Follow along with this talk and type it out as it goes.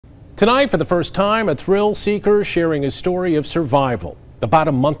Tonight, for the first time, a thrill seeker sharing his story of survival. About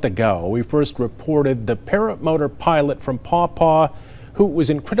a month ago, we first reported the paramotor pilot from Paw Paw who was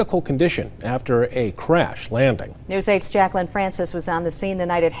in critical condition after a crash landing. News 8's Jacqueline Francis was on the scene the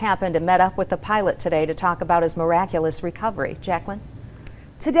night it happened and met up with the pilot today to talk about his miraculous recovery. Jacqueline?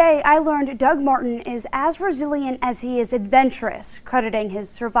 Today, I learned Doug Martin is as resilient as he is adventurous, crediting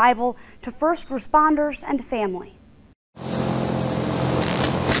his survival to first responders and family.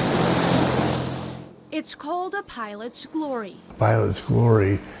 It's called a pilot's glory. Pilot's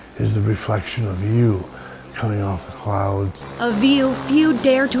glory is the reflection of you coming off the clouds. A view few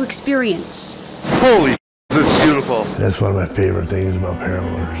dare to experience. Holy, that's beautiful. That's one of my favorite things about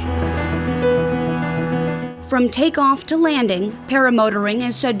paramotors. From takeoff to landing, paramotoring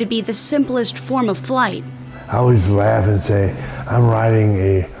is said to be the simplest form of flight. I always laugh and say, I'm riding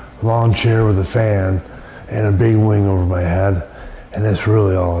a lawn chair with a fan and a big wing over my head, and that's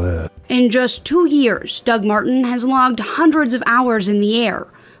really all it is. In just 2 years, Doug Martin has logged hundreds of hours in the air,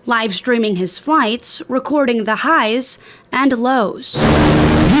 live streaming his flights, recording the highs and lows. Whoa,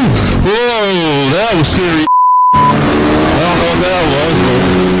 that was scary. I don't know what that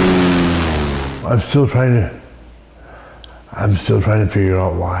was. I'm still trying to figure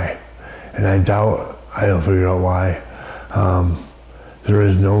out why, and I doubt I'll figure out why. There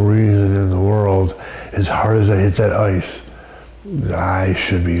is no reason in the world, as hard as I hit that ice, I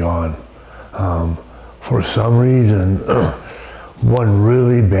should be gone. For some reason, one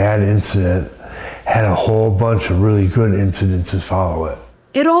really bad incident had a whole bunch of really good incidents to follow it.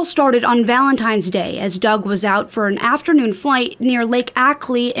 It all started on Valentine's Day as Doug was out for an afternoon flight near Lake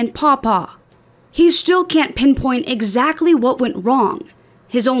Ackley in Paw Paw. He still can't pinpoint exactly what went wrong.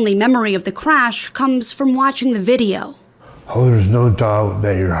 His only memory of the crash comes from watching the video. Oh, there's no doubt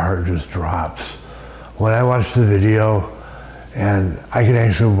that your heart just drops. When I watch the video, and I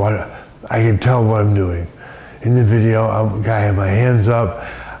can tell what I'm doing. In the video, I have my hands up.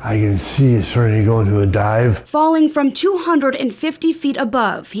 I can see it starting to go into a dive. Falling from 250 feet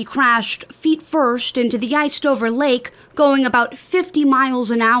above, he crashed feet first into the iced-over lake, going about 50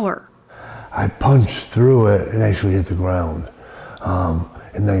 miles an hour. I punched through it and actually hit the ground. And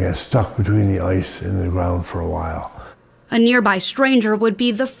then I got stuck between the ice and the ground for a while. A nearby stranger would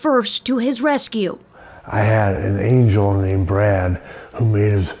be the first to his rescue. I had an angel named Brad who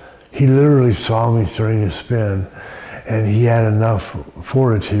he literally saw me starting to spin, and he had enough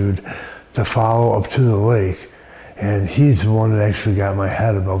fortitude to follow up to the lake, and he's the one that actually got my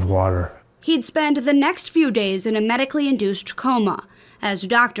head above water. He'd spend the next few days in a medically induced coma as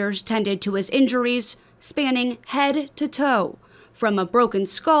doctors tended to his injuries spanning head to toe, from a broken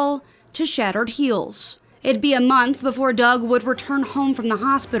skull to shattered heels. It'd be a month before Doug would return home from the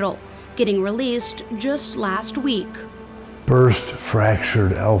hospital, getting released just last week. Burst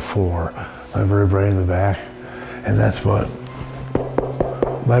fractured L4, my vertebrae in the back, and that's what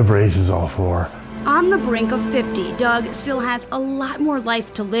my brace is all for. On the brink of 50, Doug still has a lot more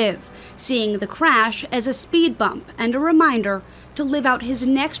life to live, seeing the crash as a speed bump and a reminder to live out his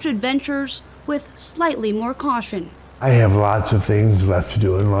next adventures with slightly more caution. I have lots of things left to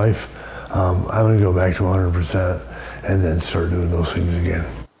do in life. I'm going to go back to 100% and then start doing those things again.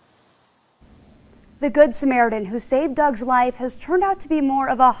 The Good Samaritan who saved Doug's life has turned out to be more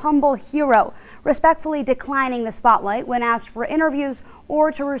of a humble hero, respectfully declining the spotlight when asked for interviews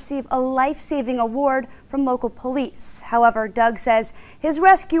or to receive a life-saving award from local police. However, Doug says his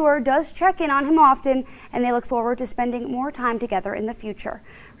rescuer does check in on him often, and they look forward to spending more time together in the future.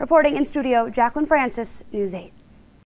 Reporting in studio, Jacqueline Francis, News 8.